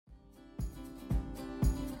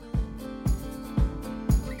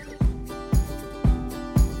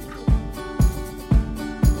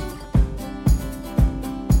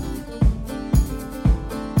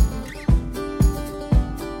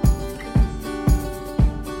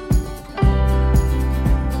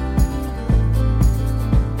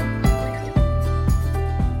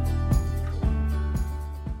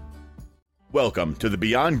Welcome to the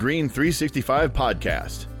Beyond Green 365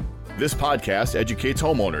 podcast. This podcast educates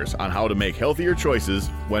homeowners on how to make healthier choices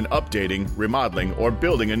when updating, remodeling, or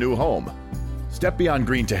building a new home. Step Beyond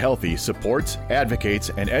Green to Healthy supports,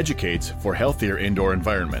 advocates, and educates for healthier indoor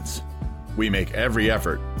environments. We make every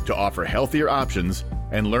effort to offer healthier options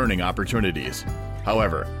and learning opportunities.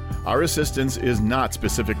 However, our assistance is not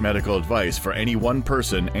specific medical advice for any one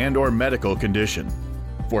person and/or medical condition.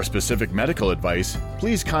 For specific medical advice,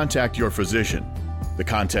 please contact your physician. The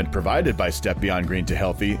content provided by Step Beyond Green to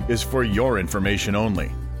Healthy is for your information only.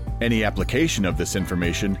 Any application of this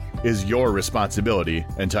information is your responsibility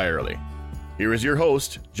entirely. Here is your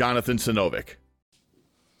host, Jonathan Synovic.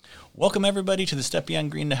 Welcome, everybody, to the Step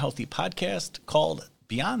Beyond Green to Healthy podcast called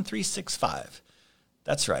Beyond 365.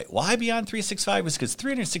 That's right. Why Beyond 365? Is because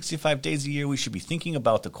 365 days a year we should be thinking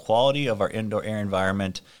about the quality of our indoor air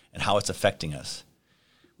environment and how it's affecting us.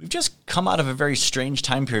 We've just come out of a very strange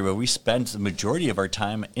time period where we spent the majority of our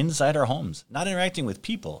time inside our homes, not interacting with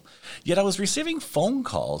people. Yet I was receiving phone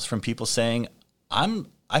calls from people saying,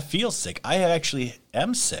 I feel sick. I actually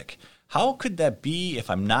am sick. How could that be if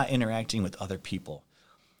I'm not interacting with other people?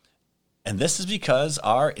 And this is because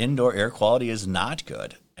our indoor air quality is not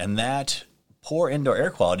good. And that poor indoor air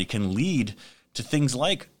quality can lead to things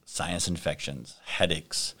like sinus infections,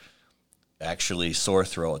 headaches, actually sore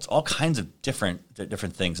throats, all kinds of different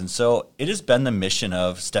things. And so it has been the mission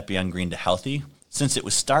of Step Beyond Green to Healthy since it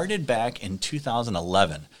was started back in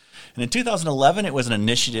 2011. And in 2011, it was an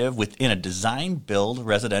initiative within a design-build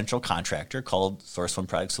residential contractor called Source One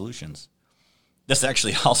Product Solutions. This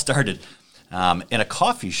actually all started in a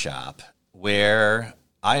coffee shop where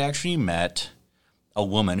I actually met a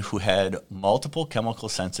woman who had multiple chemical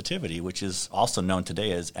sensitivity, which is also known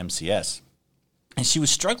today as MCS. And she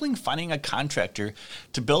was struggling finding a contractor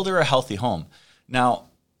to build her a healthy home. Now,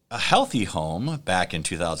 a healthy home back in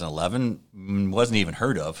 2011 wasn't even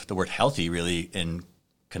heard of. The word healthy really in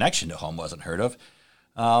connection to home wasn't heard of,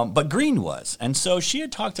 but green was. And so she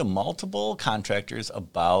had talked to multiple contractors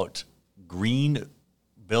about green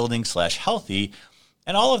building / healthy,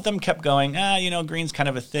 and all of them kept going, green's kind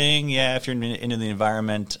of a thing. Yeah, if you're into the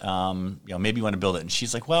environment, maybe you want to build it. And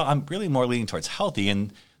she's like, well, I'm really more leaning towards healthy.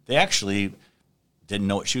 And they actually didn't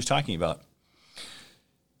know what she was talking about.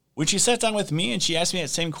 When she sat down with me and she asked me that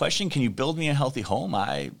same question, can you build me a healthy home?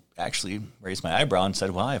 I actually raised my eyebrow and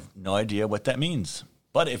said, well, I have no idea what that means.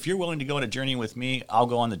 But if you're willing to go on a journey with me, I'll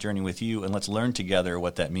go on the journey with you, and let's learn together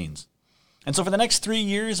what that means. And so for the next 3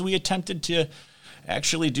 years, we attempted to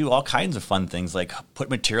actually do all kinds of fun things like put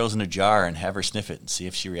materials in a jar and have her sniff it and see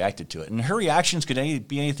if she reacted to it. And her reactions could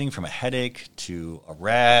be anything from a headache to a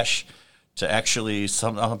rash to actually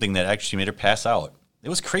something that actually made her pass out. It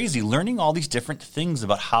was crazy. Learning all these different things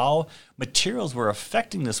about how materials were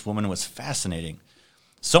affecting this woman was fascinating.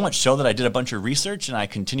 So much so that I did a bunch of research and I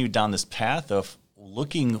continued down this path of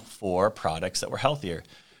looking for products that were healthier,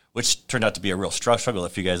 which turned out to be a real struggle.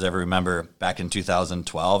 If you guys ever remember back in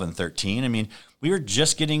 2012 and 13, I mean, we were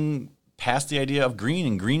just getting past the idea of green,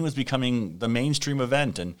 and green was becoming the mainstream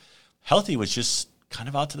event, and healthy was just kind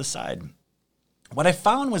of out to the side. What I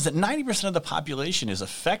found was that 90% of the population is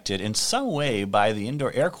affected in some way by the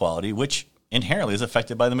indoor air quality, which inherently is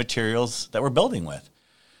affected by the materials that we're building with.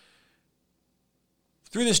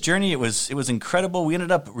 Through this journey, it was incredible. We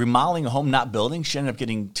ended up remodeling a home, not building. She ended up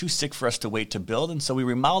getting too sick for us to wait to build, and so we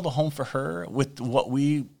remodeled a home for her with what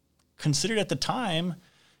we considered at the time,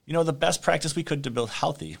 the best practice we could to build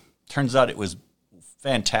healthy. Turns out it was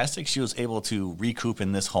fantastic. She was able to recoup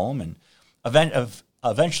in this home and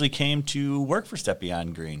eventually came to work for Step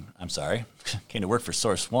Beyond Green. Came to work for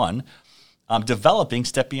Source One, developing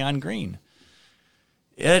Step Beyond Green.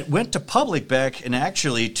 It went to public back in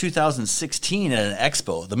actually 2016 at an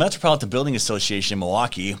expo. The Metropolitan Building Association in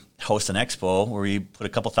Milwaukee hosts an expo where we put a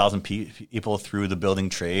couple thousand people through the building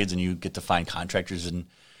trades, and you get to find contractors.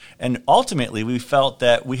 And ultimately, we felt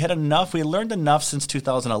that we had learned enough since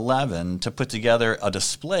 2011 to put together a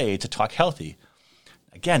display to talk healthy.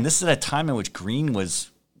 Again, this is at a time in which green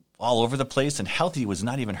was all over the place and healthy was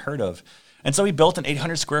not even heard of. And so we built an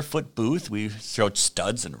 800 square foot booth. We showed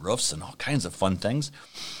studs and roofs and all kinds of fun things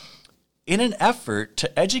in an effort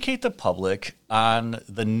to educate the public on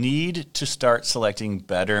the need to start selecting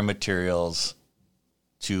better materials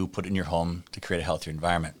to put in your home to create a healthier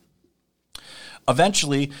environment.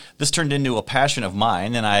 Eventually, this turned into a passion of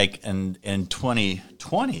mine, and in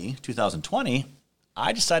 2020,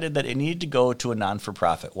 I decided that it needed to go to a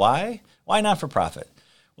non-for-profit. Why? Why non-for-profit?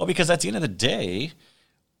 Well, because at the end of the day,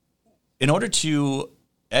 in order to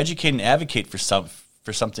educate and advocate for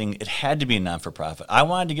something, it had to be a non-for-profit. I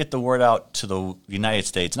wanted to get the word out to the United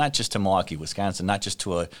States, not just to Milwaukee, Wisconsin, not just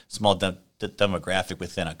to a small demographic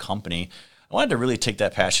within a company, I wanted to really take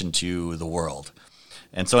that passion to the world.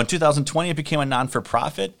 And so in 2020, it became a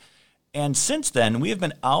non-for-profit. And since then, we have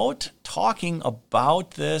been out talking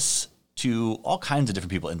about this to all kinds of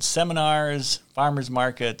different people in seminars, farmers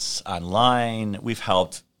markets, online. We've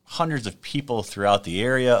helped hundreds of people throughout the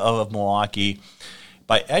area of Milwaukee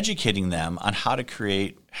by educating them on how to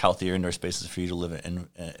create healthier indoor spaces for you to live in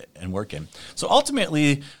and work in. So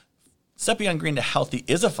ultimately, Step Beyond Green to Healthy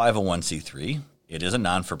is a 501c3. It is a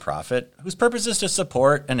non-for-profit whose purpose is to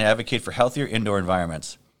support and advocate for healthier indoor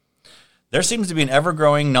environments. There seems to be an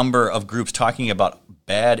ever-growing number of groups talking about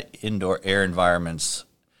bad indoor air environments,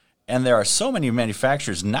 and there are so many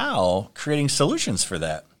manufacturers now creating solutions for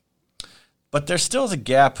that. But there still is a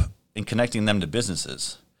gap in connecting them to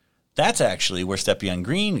businesses. That's actually where Step Beyond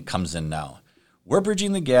Green comes in now. We're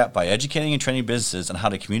bridging the gap by educating and training businesses on how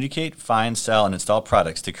to communicate, find, sell, and install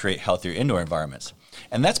products to create healthier indoor environments.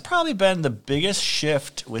 And that's probably been the biggest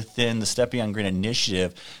shift within the Step Beyond Green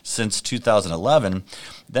initiative since 2011.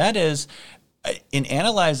 That is, in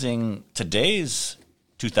analyzing today's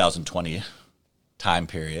 2020 time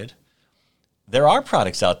period, there are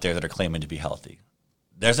products out there that are claiming to be healthy.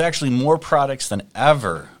 There's actually more products than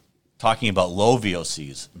ever talking about low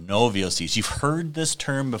VOCs, no VOCs. You've heard this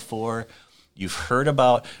term before. You've heard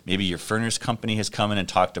about, maybe your furnace company has come in and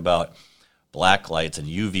talked about black lights and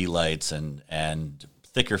UV lights and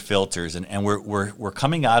thicker filters. And we're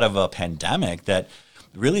coming out of a pandemic that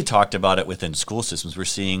really talked about it within school systems. We're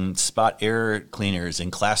seeing spot air cleaners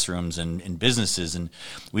in classrooms and in businesses. And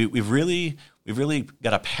we've really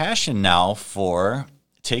got a passion now for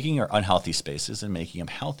taking our unhealthy spaces and making them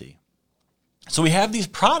healthy. So we have these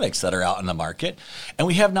products that are out in the market, and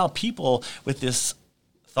we have now people with this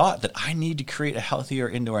thought that I need to create a healthier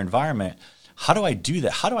indoor environment. How do I do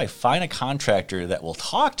that? How do I find a contractor that will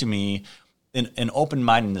talk to me in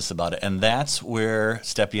open-mindedness about it? And that's where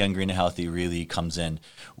Step Beyond Green and Healthy really comes in.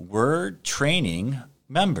 We're training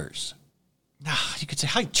members. Now, you could say,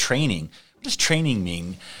 how training? What does training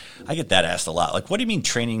mean? I get that asked a lot. Like, what do you mean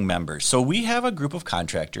training members? So we have a group of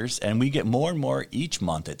contractors, and we get more and more each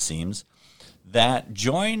month, it seems, that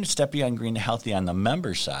join Step Beyond Green and Healthy on the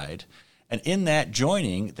member side. And in that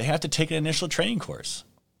joining, they have to take an initial training course.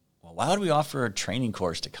 Well, why would we offer a training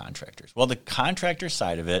course to contractors? Well, the contractor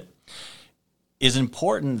side of it is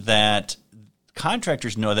important that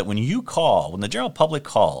contractors know that when the general public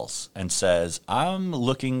calls and says, I'm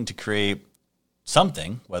looking to create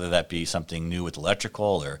something, whether that be something new with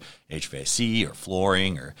electrical or HVAC or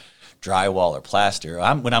flooring or drywall or plaster,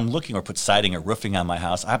 when I'm looking or put siding or roofing on my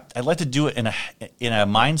house, I'd like to do it in a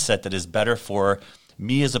mindset that is better for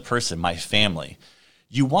me as a person, my family.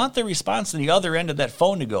 You want the response on the other end of that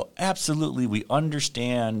phone to go, absolutely, we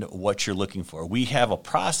understand what you're looking for. We have a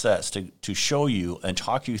process to show you and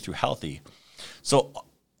talk you through healthy. So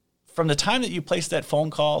from the time that you place that phone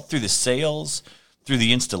call, through the sales, through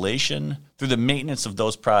the installation, through the maintenance of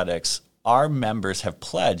those products, our members have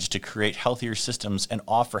pledged to create healthier systems and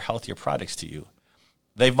offer healthier products to you.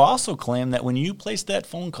 They've also claimed that when you place that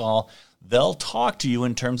phone call, they'll talk to you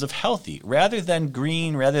in terms of healthy, rather than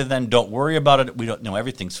green, rather than don't worry about it, we don't know,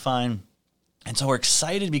 everything's fine. And so we're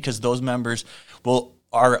excited because those members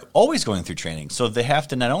are always going through training. So they have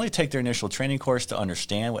to not only take their initial training course to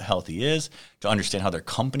understand what healthy is, to understand how their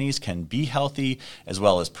companies can be healthy, as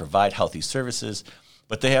well as provide healthy services,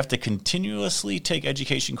 but they have to continuously take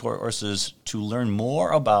education courses to learn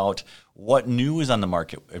more about what new is on the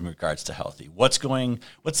market in regards to healthy. What's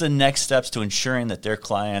the next steps to ensuring that their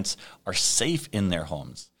clients are safe in their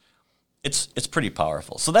homes? It's pretty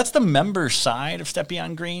powerful. So that's the member side of Step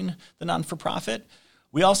Beyond Green, the non-for-profit.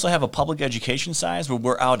 We also have a public education side where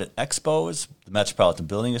we're out at expos, the Metropolitan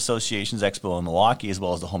Building Association's expo in Milwaukee, as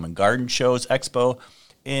well as the Home and Garden Show's expo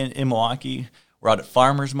in Milwaukee. We're out at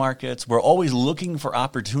farmers markets. We're always looking for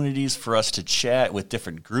opportunities for us to chat with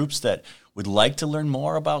different groups that would like to learn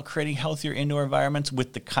more about creating healthier indoor environments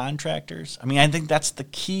with the contractors. I mean, I think that's the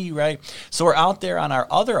key, right? So we're out there on our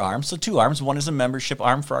other arms. So two arms. One is a membership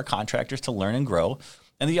arm for our contractors to learn and grow.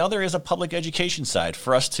 And the other is a public education side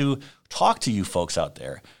for us to talk to you folks out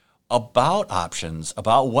there about options,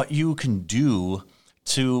 about what you can do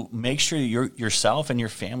to make sure yourself and your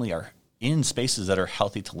family are in spaces that are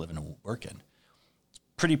healthy to live and work in.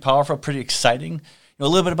 Pretty powerful, pretty exciting. A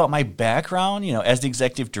little bit about my background. As the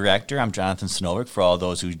executive director, I'm Jonathan Synovic, for all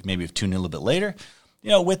those who maybe have tuned in a little bit later.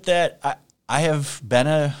 With that, I have been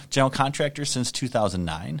a general contractor since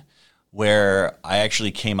 2009, where I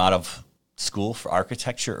actually came out of school for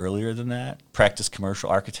architecture earlier than that, practiced commercial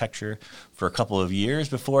architecture for a couple of years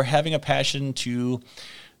before having a passion to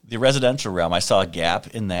the residential realm. I saw a gap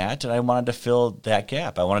in that, and I wanted to fill that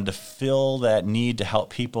gap. I wanted to fill that need to help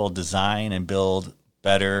people design and build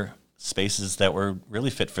better spaces that were really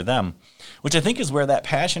fit for them, which I think is where that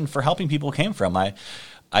passion for helping people came from. I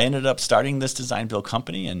ended up starting this design build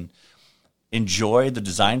company and enjoyed the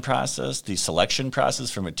design process, the selection process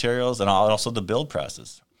for materials, and also the build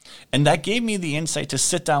process. And that gave me the insight to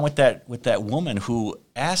sit down with that woman who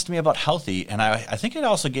asked me about healthy. And I think it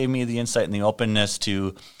also gave me the insight and the openness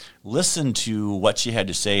to listen to what she had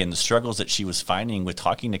to say and the struggles that she was finding with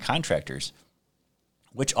talking to contractors,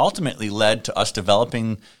 which ultimately led to us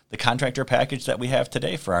developing the contractor package that we have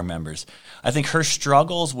today for our members. I think her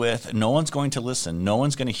struggles with no one's going to listen, no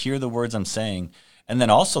one's going to hear the words I'm saying, and then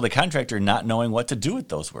also the contractor not knowing what to do with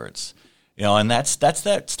those words. And that's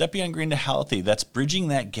that Step Beyond Green to Healthy. That's bridging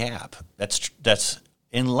that gap. That's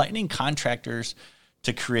enlightening contractors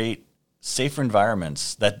to create safer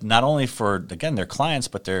environments that not only for, again, their clients,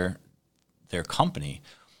 but their company.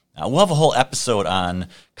 We'll have a whole episode on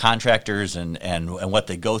contractors and what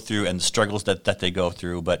they go through and the struggles that they go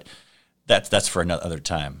through, but that's for another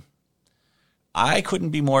time. I couldn't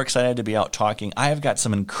be more excited to be out talking. I have got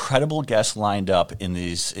some incredible guests lined up in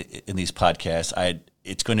these podcasts.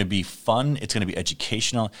 It's going to be fun. It's going to be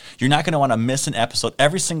educational. You're not going to want to miss an episode.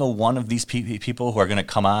 Every single one of these people who are going to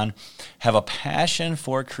come on have a passion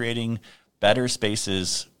for creating better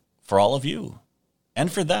spaces for all of you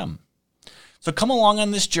and for them. So come along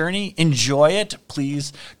on this journey. Enjoy it.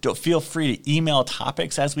 Please don't feel free to email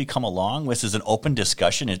topics as we come along. This is an open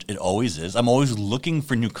discussion. It always is. I'm always looking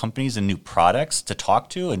for new companies and new products to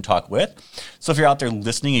talk to and talk with. So if you're out there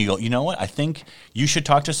listening and you go, you know what, I think you should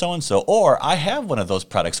talk to so-and-so, or I have one of those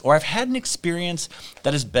products, or I've had an experience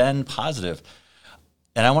that has been positive,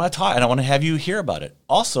 and I want to talk, and I want to have you hear about it.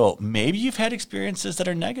 Also, maybe you've had experiences that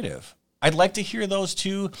are negative. I'd like to hear those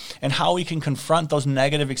too, and how we can confront those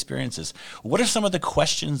negative experiences. What are some of the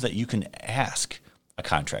questions that you can ask a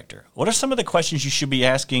contractor? What are some of the questions you should be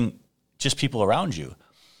asking just people around you?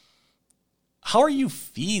 How are you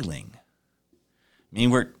feeling? I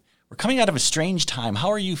mean, we're coming out of a strange time. How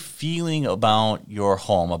are you feeling about your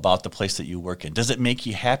home, about the place that you work in? Does it make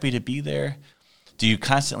you happy to be there? Do you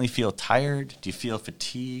constantly feel tired? Do you feel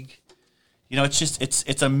fatigue?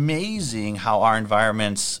 It's amazing how our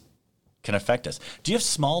environments can affect us. Do you have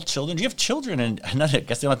small children? Do you have children, and I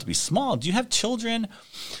guess they don't have to be small. Do you have children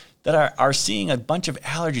that are seeing a bunch of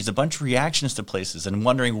allergies, a bunch of reactions to places, and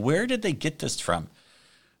wondering, where did they get this from?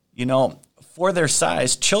 For their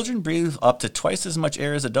size, children breathe up to twice as much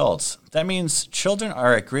air as adults. That means children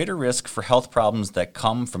are at greater risk for health problems that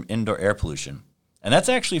come from indoor air pollution. And that's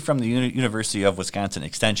actually from the University of Wisconsin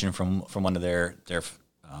Extension from one of their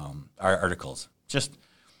articles. Just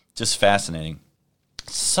fascinating.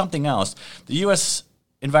 Something else, the U.S.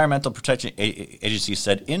 Environmental Protection Agency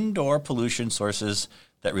said indoor pollution sources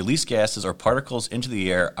that release gases or particles into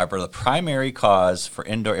the air are the primary cause for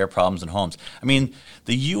indoor air problems in homes. I mean,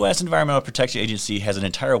 the U.S. Environmental Protection Agency has an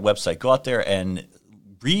entire website. Go out there and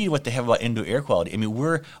read what they have about indoor air quality. I mean,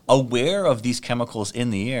 we're aware of these chemicals in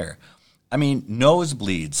the air. I mean,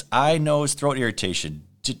 nosebleeds, eye, nose, throat irritation,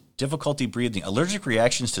 difficulty breathing, allergic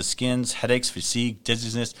reactions to skins, headaches, fatigue,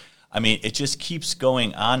 dizziness. I mean, it just keeps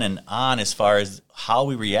going on and on as far as how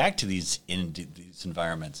we react to these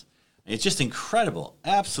environments. It's just incredible,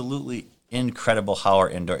 absolutely incredible how our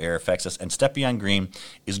indoor air affects us. And Step Beyond Green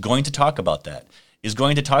is going to talk about that, is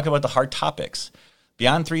going to talk about the hard topics.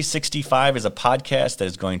 Beyond 365 is a podcast that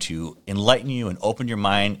is going to enlighten you and open your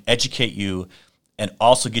mind, educate you, and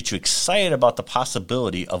also get you excited about the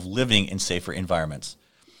possibility of living in safer environments.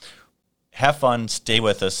 Have fun, stay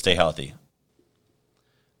with us, stay healthy.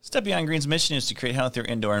 Step Beyond Green's mission is to create healthier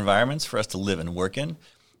indoor environments for us to live and work in.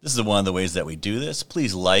 This is one of the ways that we do this.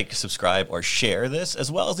 Please like, subscribe, or share this,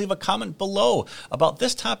 as well as leave a comment below about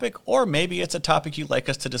this topic, or maybe it's a topic you'd like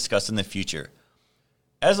us to discuss in the future.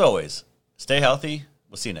 As always, stay healthy.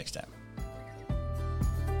 We'll see you next time.